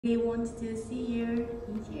We want to see you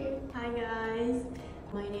in here. Hi guys,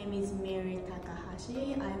 my name is Miri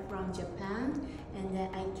Takahashi. I'm from Japan, and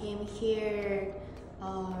I came here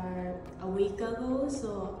a week ago.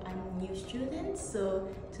 So I'm a new student. So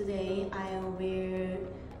today I will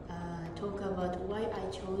talk about why I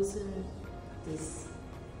chosen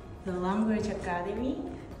the language academy.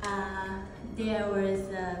 There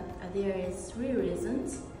is three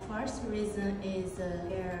reasons. First reason is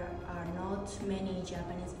there are not many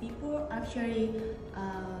Japanese people. Actually,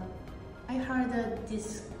 I heard that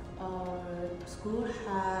this school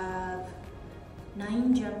have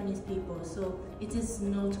 9 Japanese people, so it is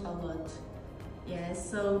not a lot. Yes,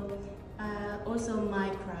 so also my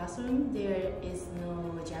classroom there is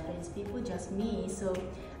no Japanese people, just me. So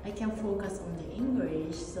I can focus on the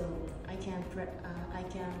English. So I can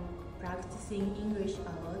practicing English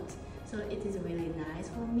a lot. So it is really nice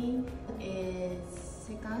for me.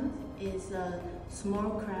 Second is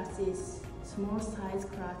small size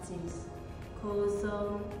classes, because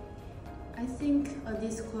I think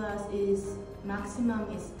this class is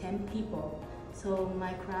maximum is 10 people. So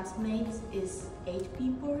my classmates is 8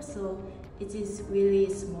 people, so it is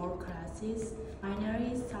really small classes.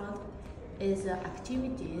 Finally, third is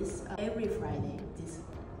activities every Friday this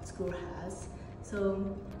school has. So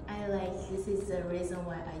this is the reason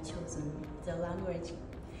why I chosen the language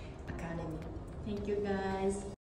academy. Thank you guys.